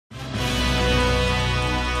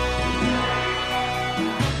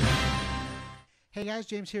Hey guys,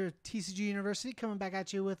 James here at TCGU University, coming back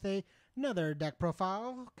at you with another deck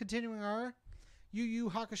profile, continuing our Yu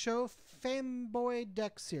Hakusho Fanboy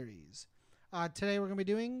deck series. Today we're going to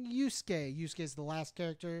be doing Yusuke. Yusuke is the last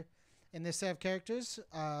character in this set of characters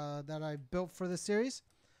that I built for this series.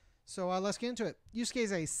 So let's get into it. Yusuke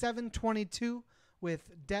is a 7/22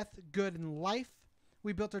 with Death, Good, and Life.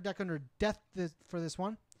 We built our deck under Death for this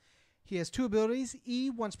one. He has two abilities.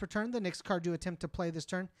 E, once per turn, the next card you attempt to play this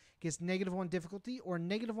turn gets -1 difficulty or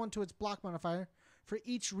 -1 to its block modifier for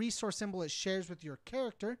each resource symbol it shares with your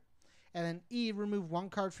character. And then E, remove one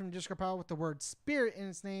card from your discard pile with the word Spirit in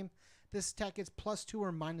its name. This attack gets +2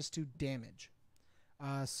 or -2 damage.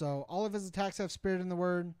 So all of his attacks have Spirit in the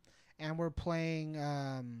word. And we're playing,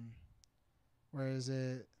 where is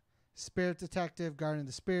it? Spirit Detective, Guardian of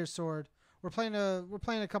the Spirit Sword. We're playing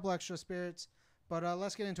a couple extra spirits, but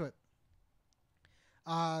let's get into it.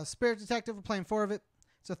 Spirit Detective, we're playing 4 of it.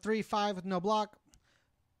 It's a 3/5 with no block.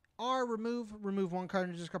 R, remove one card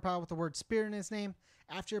in your discard pile with the word Spirit in its name.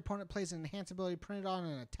 After your opponent plays an enhanced ability printed on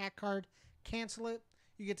an attack card, cancel it.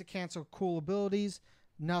 You get to cancel cool abilities.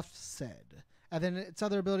 Enough said. And then its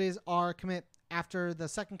other abilities are commit after the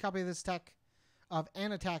second copy of this attack of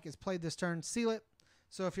an attack is played this turn, seal it.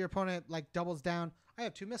 So if your opponent like doubles down, I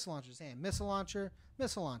have 2 missile launchers, and missile launcher.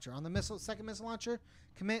 On the second missile launcher,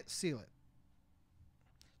 commit, seal it.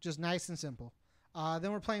 Just nice and simple.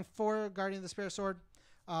 Then we're playing 4 Guardian of the Spirit Sword.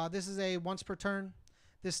 This is a once per turn.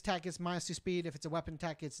 This attack gets -2 speed. If it's a weapon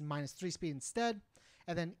attack, it's -3 speed instead.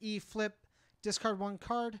 And then E, flip, discard 1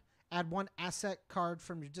 card, add 1 asset card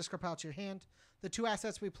from your discard pile to your hand. The 2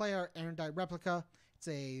 assets we play are Erendite Replica. It's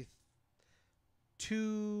a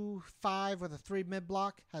 2/5 with a 3 mid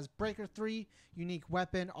block. Has Breaker 3, unique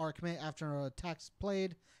weapon, R commit after an attack's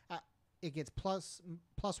played. It gets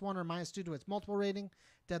 +1 or -2 to its multiple rating.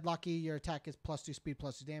 Deadlocky, your attack is +2 speed,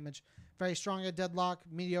 +2 damage. Very strong at deadlock,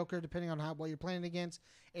 mediocre depending on what you're playing against.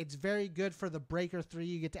 It's very good for the Breaker 3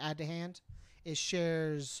 you get to add to hand. It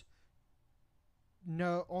shares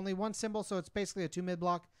only 1 symbol, so it's basically a 2 mid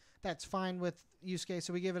block. That's fine with Yusuke,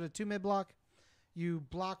 so we give it a 2 mid block. You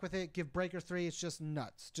block with it, give Breaker 3. It's just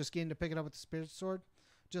nuts. Just getting to pick it up with the Spirit Sword.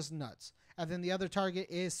 Just nuts. And then the other target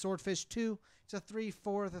is Swordfish 2. It's a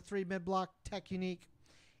 3/4 with a 3 mid block, tech unique.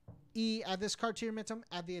 E, add this card to your momentum,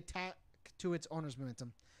 add the attack to its owner's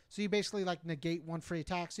momentum. So you basically like negate 1 free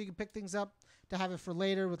attack. So you can pick things up to have it for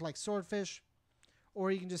later with like Swordfish.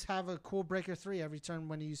 Or you can just have a cool Breaker 3 every turn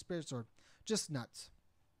when you use Spirit Sword. Just nuts.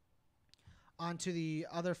 On to the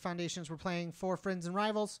other foundations. We're playing 4 Friends and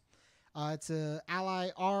Rivals. It's a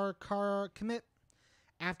ally R card commit.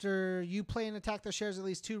 After you play an attack that shares at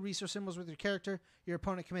least 2 resource symbols with your character, your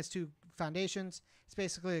opponent commits 2 foundations. It's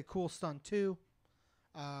basically a cool stun 2.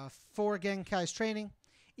 4 Genkai's training.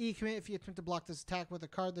 E, commit if you attempt to block this attack with a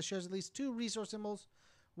card that shares at least 2 resource symbols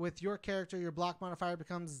with your character, your block modifier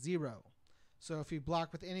becomes 0. So if you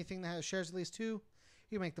block with anything that shares at least 2,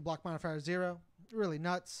 you make the block modifier 0. Really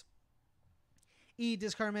nuts. E,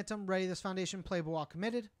 discard momentum, ready this foundation, playable while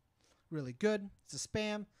committed. Really good. It's a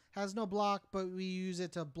spam. Has no block, but we use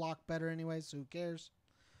it to block better anyway, so who cares?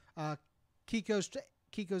 Kiko's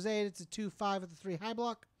 8. It's a 2/5 with a 3 high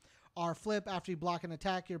block. R, flip. After you block an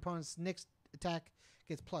attack, your opponent's next attack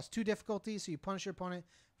gets +2 difficulty, so you punish your opponent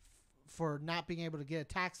for not being able to get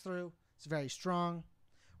attacks through. It's very strong.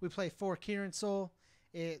 We play 4 Kirin Soul.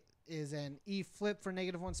 It is an E, flip for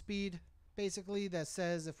 -1 speed, basically, that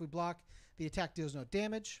says if we block, the attack deals no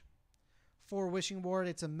damage. 4 Wishing Ward.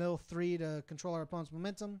 It's a mill 3 to control our opponent's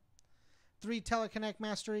momentum. 3 Teleconnect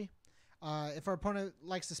Mastery. If our opponent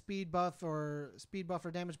likes the speed buff or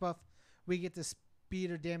damage buff, we get the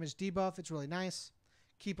speed or damage debuff. It's really nice.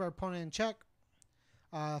 Keep our opponent in check.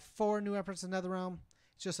 4 New Empress of Netherrealm.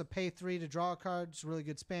 It's just a pay 3 to draw a card. It's a really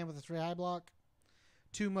good spam with a 3 high block.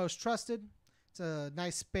 2 Most Trusted. It's a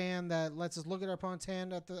nice spam that lets us look at our opponent's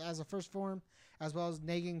hand as a first form, as well as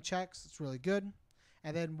nagging checks. It's really good.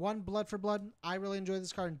 And then 1 Blood for Blood. I really enjoy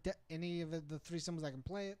this card in any of the 3 symbols I can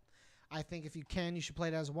play it. I think if you can, you should play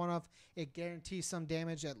it as one of. It guarantees some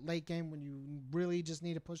damage at late game when you really just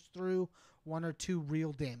need to push through 1 or 2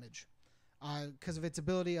 real damage. Because of its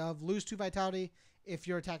ability of lose 2 vitality. If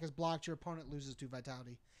your attack is blocked, your opponent loses 2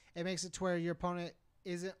 vitality. It makes it to where your opponent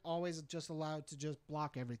isn't always just allowed to just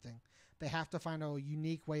block everything. They have to find a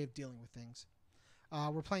unique way of dealing with things.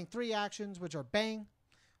 We're playing 3 actions, which are Bang,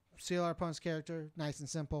 seal our opponent's character, nice and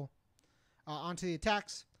simple. Onto the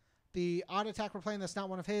attacks. The odd attack we're playing that's not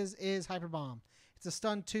one of his is Hyper Bomb. It's a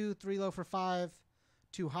stun 2, 3 low for 5,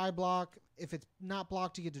 2 high block. If it's not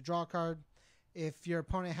blocked, you get to draw a card. If your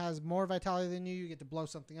opponent has more vitality than you, you get to blow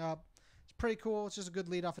something up. It's pretty cool. It's just a good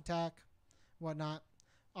lead-off attack, whatnot.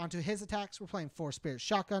 Onto his attacks, we're playing 4 Spirit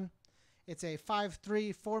Shotgun. It's a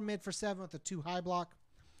 5/3, 4 mid for 7 with a 2 high block.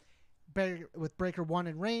 With Breaker 1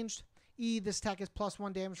 and ranged. E, this attack is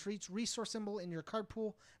 +1 damage for each resource symbol in your card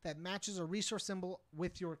pool that matches a resource symbol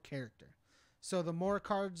with your character. So the more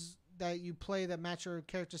cards that you play that match your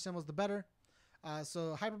character symbols, the better.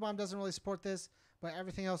 So Hyper Bomb doesn't really support this, but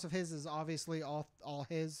everything else of his is obviously all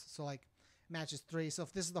his. So like matches 3. So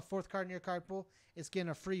if this is the 4th card in your card pool, it's getting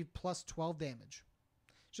a free +12 damage.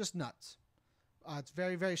 Just nuts. It's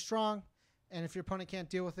very, very strong. And if your opponent can't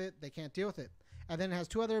deal with it, they can't deal with it. And then it has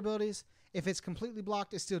 2 other abilities. If it's completely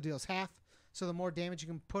blocked, it still deals half. So the more damage you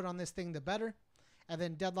can put on this thing, the better. And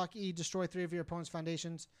then Deadlock E, destroy 3 of your opponent's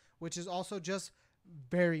foundations, which is also just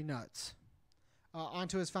very nuts.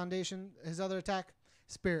 Onto his foundation, his other attack,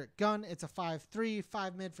 Spirit Gun. It's a 5/3,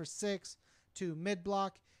 5 mid for 6, 2 mid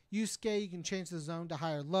block. Yusuke, you can change the zone to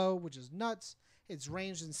high or low, which is nuts. It's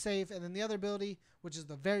ranged and safe. And then the other ability, which is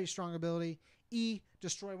the very strong ability, E,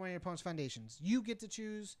 destroy 1 of your opponent's foundations. You get to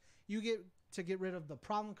choose. You get to get rid of the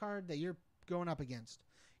problem card that you're going up against.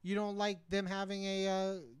 You don't like them having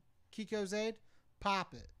a Kiko's Aid?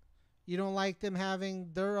 Pop it. You don't like them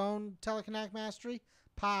having their own Telekinetic Mastery?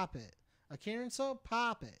 Pop it. A Kirinso?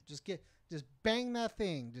 Pop it. Just bang that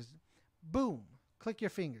thing. Just boom. Click your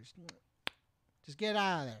fingers. Just get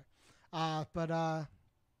out of there. But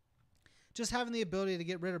just having the ability to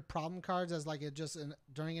get rid of problem cards as like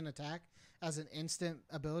during an attack as an instant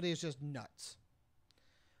ability is just nuts.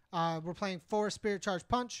 We're playing 4 Spirit Charge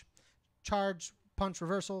Punch. Charge, Punch,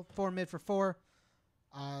 Reversal. 4 mid for 4.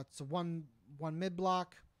 It's a 1 mid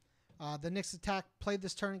block. The next attack played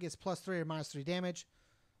this turn gets +3 or -3 damage.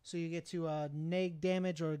 So you get to neg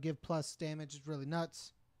damage or give plus damage. It's really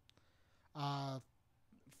nuts.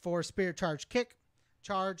 4 Spirit Charge Kick.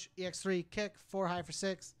 Charge, EX3, Kick. 4 high for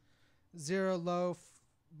 6. 0 low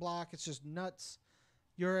block. It's just nuts.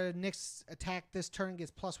 Your next attack this turn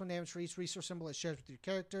gets +1 damage for each resource symbol it shares with your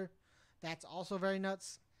character. That's also very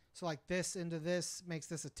nuts. So like this into this makes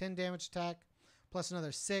this a 10 damage attack. Plus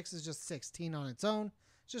another 6 is just 16 on its own.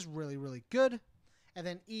 It's just really, really good. And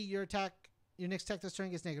then E, your next attack this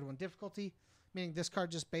turn gets -1 difficulty, meaning this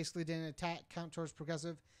card just basically didn't attack count towards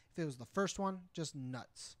progressive if it was the first one. Just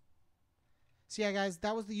nuts. So yeah, guys,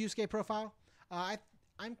 that was the Yusuke profile.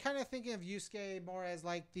 I'm kind of thinking of Yusuke more as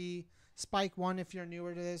like the Spike 1 if you're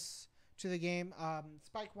newer to the game.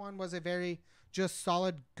 Spike 1 was a very just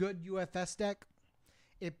solid, good UFS deck.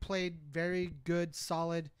 It played very good,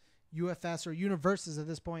 solid UFS or UniVersus at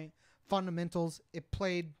this point. Fundamentals. It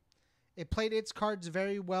played its cards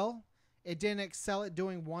very well. It didn't excel at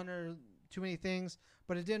doing one or too many things,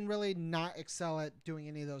 but it didn't really not excel at doing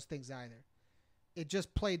any of those things either. It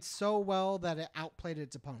just played so well that it outplayed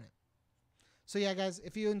its opponent. So yeah, guys,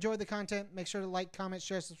 if you enjoyed the content, make sure to like, comment,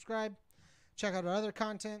 share, subscribe. Check out our other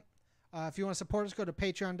content. If you want to support us, go to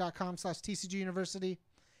patreon.com/TCGU University.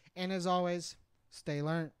 And as always, stay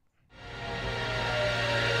learned.